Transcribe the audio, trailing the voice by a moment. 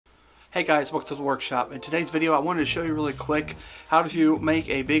Hey guys, welcome to the workshop. In today's video I wanted to show you really quick how to make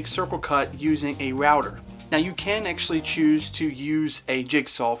a big circle cut using a router. Now you can actually choose to use a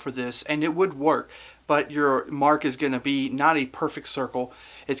jigsaw for this and it would work, but your mark is going to be not a perfect circle.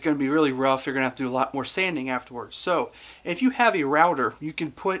 It's going to be really rough. You're going to have to do a lot more sanding afterwards. So if you have a router, you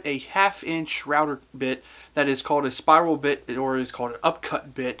can put a 1/2 inch router bit that is called a spiral bit, or is called an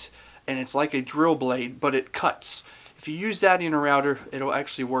upcut bit, and it's like a drill blade but it cuts. If you use that in a router, it'll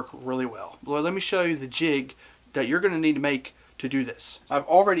actually work really well. Well, let me show you the jig that you're going to need to make to do this. I've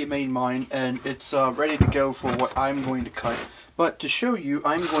already made mine and it's ready to go for what I'm going to cut. But to show you,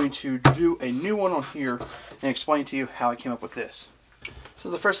 I'm going to do a new one on here and explain to you how I came up with this.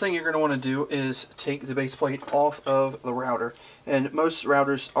 So the first thing you're going to want to do is take the base plate off of the router. And most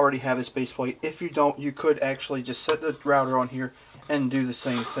routers already have this base plate. If you don't, you could actually just set the router on here and do the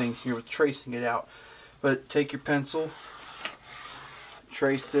same thing here with tracing it out. But take your pencil,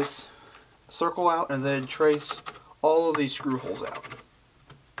 trace this circle out, and then trace all of these screw holes out.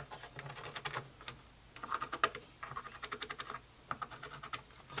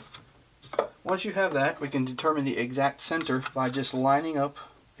 Once you have that, we can determine the exact center by just lining up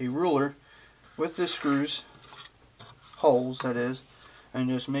a ruler with the screws, holes that is, and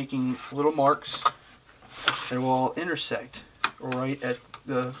just making little marks that will all intersect right at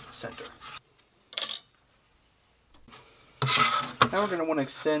the center. Now we're going to want to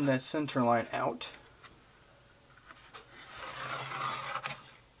extend that center line out.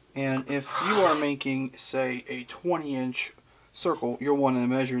 And if you are making, say, a 20-inch circle, you'll want to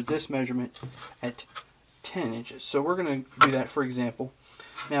measure this measurement at 10 inches. So we're going to do that for example.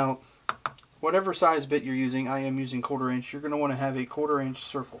 Now, whatever size bit you're using, I am using 1/4 inch, you're going to want to have a 1/4 inch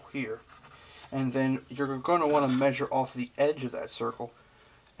circle here. And then you're going to want to measure off the edge of that circle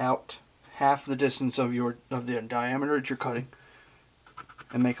out half the distance of the diameter that you're cutting,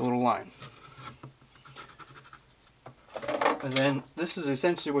 and make a little line. And then this is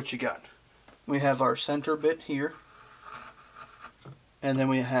essentially what you got. We have our center bit here, and then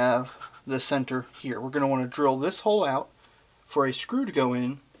we have the center here. We're going to want to drill this hole out for a screw to go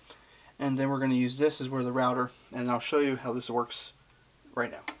in, and then we're going to use this as where the router, and I'll show you how this works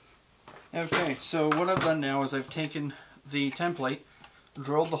right now. Okay, so what I've done now is I've taken the template,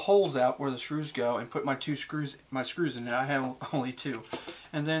 drilled the holes out where the screws go, and put my screws in it. I have only 2.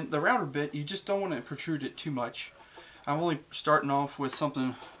 And then the router bit, you just don't want to protrude it too much. I'm only starting off with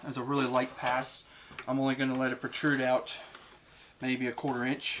something as a really light pass. I'm only going to let it protrude out maybe a 1/4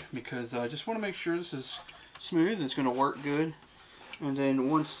 inch because I just want to make sure this is smooth and it's going to work good. And then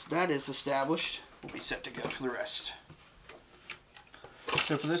once that is established, we'll be set to go for the rest.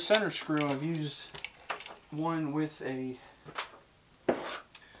 So for this center screw, I've used one with a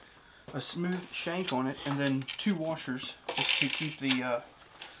smooth shank on it, and then 2 washers just to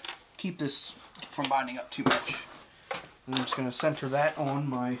keep this from binding up too much. And I'm just going to center that on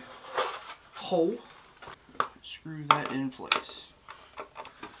my hole, screw that in place.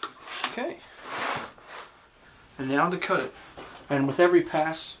 Okay, and now to cut it. And with every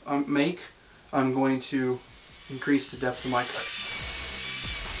pass I make, I'm going to increase the depth of my cut.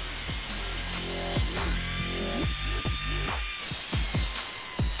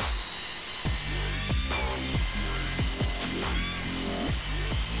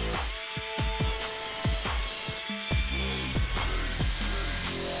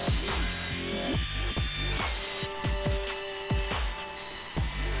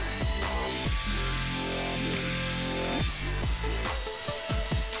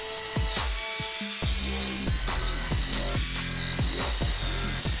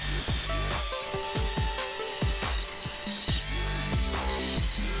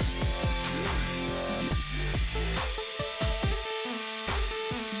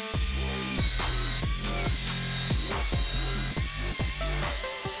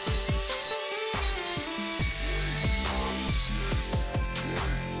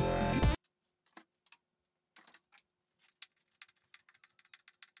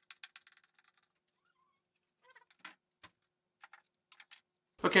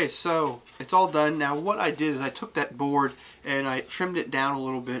 Okay, so it's all done. Now what I did is I took that board and I trimmed it down a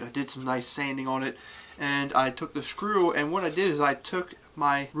little bit. I did some nice sanding on it, and I took the screw, and what I did is I took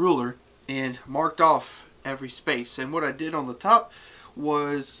my ruler and marked off every space. And what I did on the top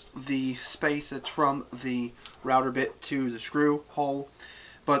was the space that's from the router bit to the screw hole,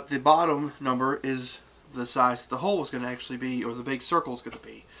 but the bottom number is the size that the hole is going to actually be, or the big circle is going to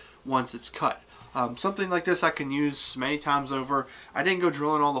be once it's cut. Something like this I can use many times over. I didn't go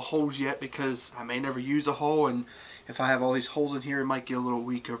drilling all the holes yet because I may never use a hole, and if I have all these holes in here it might get a little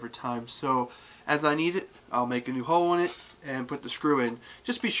weak over time. So as I need it, I'll make a new hole in it, and put the screw in.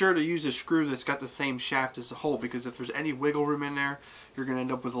 Just be sure to use a screw that's got the same shaft as the hole, because if there's any wiggle room in there, you're going to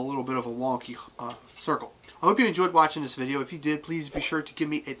end up with a little bit of a wonky circle. I hope you enjoyed watching this video. If you did, please be sure to give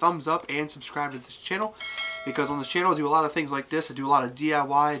me a thumbs up and subscribe to this channel, because on this channel I do a lot of things like this. I do a lot of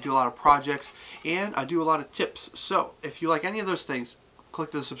DIY, I do a lot of projects, and I do a lot of tips. So if you like any of those things,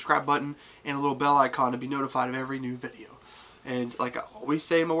 click the subscribe button and a little bell icon to be notified of every new video. And like I always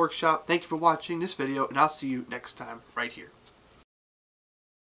say in my workshop, thank you for watching this video, and I'll see you next time right here.